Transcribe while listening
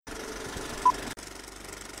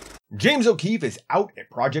James O'Keefe is out at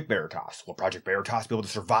Project Veritas. Will Project Veritas be able to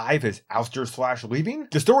survive his ouster/leaving?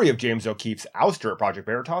 The story of James O'Keefe's ouster at Project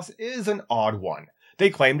Veritas is an odd one. They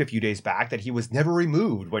claimed a few days back that he was never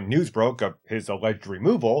removed when news broke of his alleged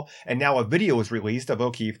removal, and now a video was released of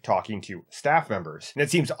O'Keefe talking to staff members. And it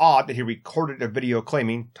seems odd that he recorded a video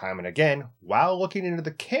claiming, time and again, while looking into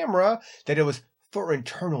the camera, that it was for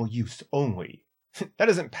internal use only. That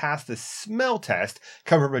doesn't pass the smell test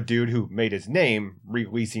coming from a dude who made his name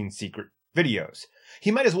releasing secret videos.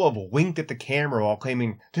 He might as well have winked at the camera while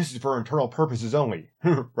claiming, "This is for internal purposes only."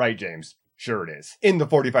 Right, James? Sure it is. In the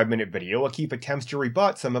 45-minute video, O'Keefe attempts to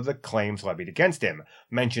rebut some of the claims levied against him,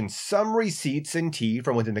 mentions some receipts and tea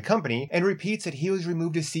from within the company, and repeats that he was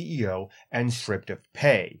removed as CEO and stripped of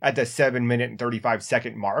pay. At the 7-minute and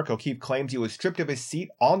 35-second mark, O'Keefe claims he was stripped of his seat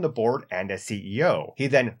on the board and as CEO. He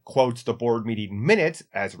then quotes the board meeting minutes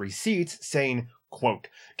as receipts, saying, quote,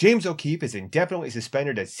 "James O'Keefe is indefinitely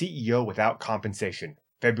suspended as CEO without compensation.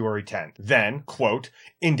 February 10th. Then, quote,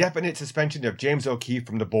 indefinite suspension of James O'Keefe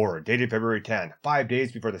from the board, dated February 10th, 5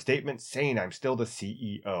 days before the statement saying I'm still the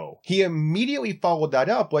CEO. He immediately followed that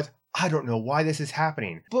up with, I don't know why this is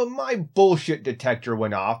happening, but my bullshit detector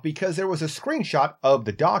went off because there was a screenshot of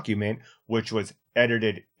the document, which was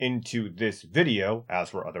edited into this video,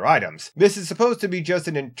 as were other items. This is supposed to be just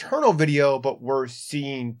an internal video, but we're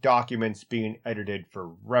seeing documents being edited for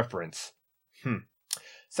reference.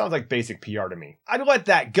 Sounds like basic PR to me. I'd let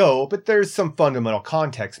that go, but there's some fundamental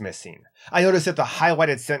context missing. I noticed that the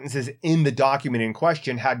highlighted sentences in the document in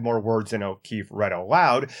question had more words than O'Keefe read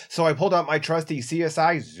aloud, so I pulled out my trusty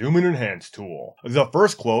CSI Zoom and Enhance tool. The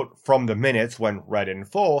first quote from the minutes, when read in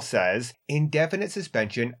full, says, indefinite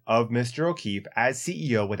suspension of Mr. O'Keefe as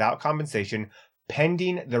CEO without compensation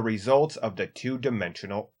pending the results of the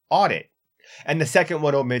two-dimensional audit. And the second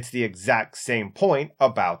one omits the exact same point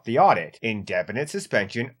about the audit. Indefinite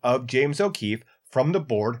suspension of James O'Keefe from the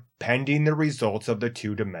board pending the results of the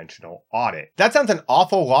two-dimensional audit. That sounds an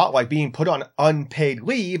awful lot like being put on unpaid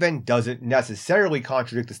leave and doesn't necessarily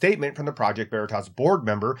contradict the statement from the Project Veritas board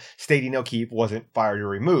member stating O'Keefe wasn't fired or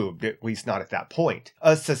removed, at least not at that point.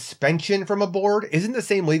 A suspension from a board isn't the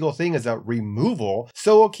same legal thing as a removal,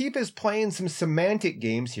 so O'Keefe is playing some semantic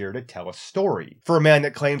games here to tell a story. For a man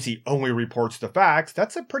that claims he only reports the facts,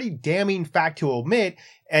 that's a pretty damning fact to omit,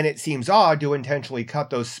 and it seems odd to intentionally cut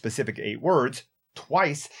those specific 8 words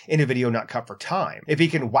twice in a video not cut for time. If he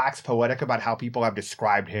can wax poetic about how people have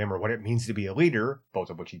described him or what it means to be a leader, both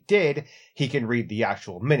of which he did, he can read the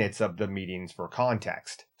actual minutes of the meetings for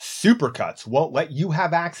context. Supercuts won't let you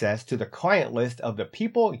have access to the client list of the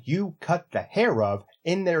people you cut the hair of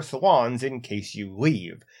in their salons in case you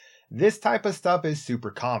leave. This type of stuff is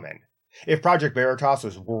super common. If Project Veritas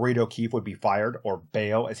was worried O'Keefe would be fired or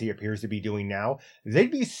bail as he appears to be doing now,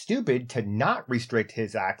 they'd be stupid to not restrict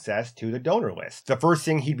his access to the donor list. The first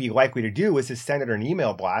thing he'd be likely to do is to send out an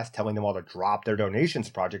email blast telling them all to drop their donations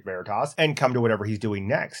to Project Veritas and come to whatever he's doing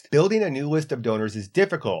next. Building a new list of donors is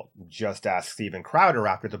difficult. Just ask Steven Crowder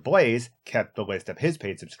after The Blaze kept the list of his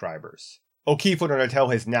paid subscribers. O'Keefe went on to tell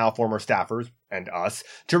his now former staffers, and us,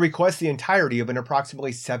 to request the entirety of an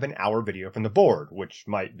approximately 7-hour video from the board, which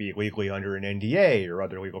might be legally under an NDA or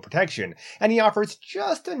other legal protection, and he offers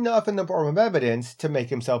just enough in the form of evidence to make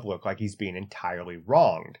himself look like he's being entirely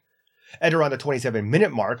wronged. At around the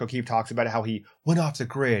 27-minute mark, O'Keefe talks about how he went off the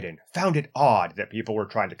grid and found it odd that people were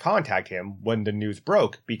trying to contact him when the news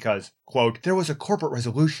broke because, quote, there was a corporate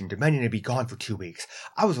resolution demanding to be gone for 2 weeks.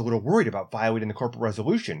 I was a little worried about violating the corporate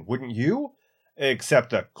resolution, wouldn't you? Except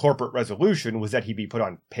the corporate resolution was that he be put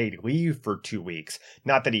on paid leave for 2 weeks,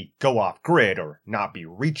 not that he go off grid or not be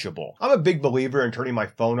reachable. I'm a big believer in turning my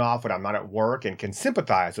phone off when I'm not at work and can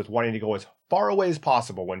sympathize with wanting to go as far away as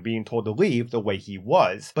possible when being told to leave the way he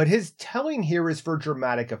was, but his telling here is for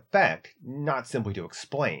dramatic effect, not simply to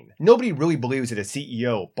explain. Nobody really believes that a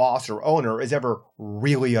CEO, boss, or owner is ever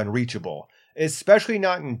really unreachable, especially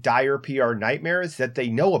not in dire PR nightmares that they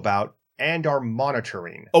know about and are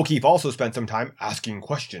monitoring. O'Keefe also spent some time asking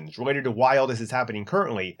questions related to why all this is happening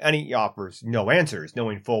currently, and he offers no answers,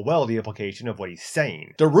 knowing full well the implication of what he's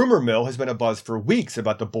saying. The rumor mill has been abuzz for weeks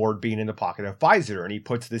about the board being in the pocket of Pfizer, and he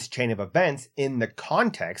puts this chain of events in the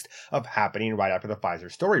context of happening right after the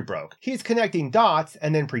Pfizer story broke. He's connecting dots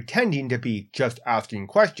and then pretending to be just asking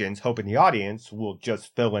questions, hoping the audience will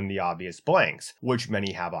just fill in the obvious blanks, which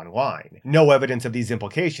many have online. No evidence of these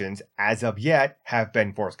implications, as of yet, have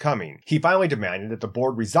been forthcoming. He finally demanded that the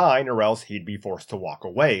board resign or else he'd be forced to walk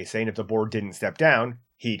away, saying if the board didn't step down,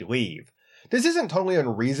 he'd leave. This isn't totally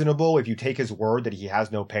unreasonable if you take his word that he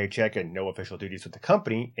has no paycheck and no official duties with the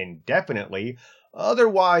company indefinitely,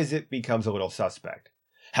 otherwise it becomes a little suspect.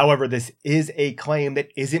 However, this is a claim that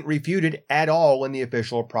isn't refuted at all in the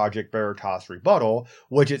official Project Veritas rebuttal,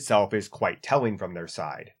 which itself is quite telling from their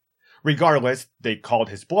side. Regardless, they called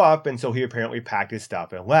his bluff, and so he apparently packed his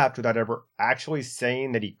stuff and left without ever actually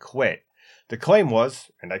saying that he quit. The claim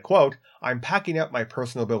was, and I quote, "I'm packing up my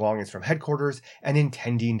personal belongings from headquarters and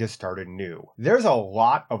intending to start anew." There's a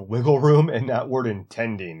lot of wiggle room in that word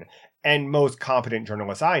intending, and most competent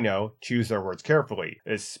journalists I know choose their words carefully,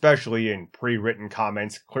 especially in pre-written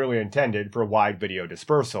comments clearly intended for wide video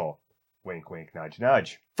dispersal. Wink, wink, nudge,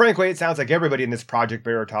 nudge. Frankly, it sounds like everybody in this Project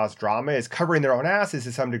Veritas drama is covering their own asses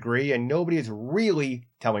to some degree, and nobody is really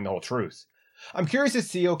telling the whole truth. I'm curious to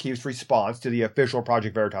see O'Keefe's response to the official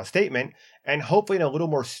Project Veritas statement, and hopefully in a little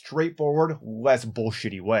more straightforward, less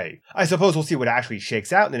bullshitty way. I suppose we'll see what actually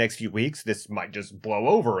shakes out in the next few weeks. This might just blow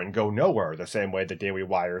over and go nowhere, the same way the Daily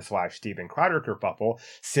Wire / Steven Crowder kerfuffle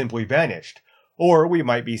simply vanished. Or we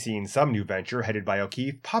might be seeing some new venture headed by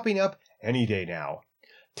O'Keefe popping up any day now.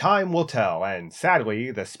 Time will tell, and sadly,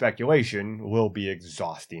 the speculation will be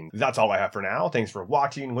exhausting. That's all I have for now. Thanks for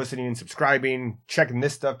watching, listening, subscribing, checking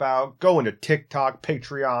this stuff out, going to TikTok,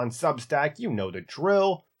 Patreon, Substack, you know the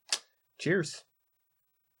drill. Cheers.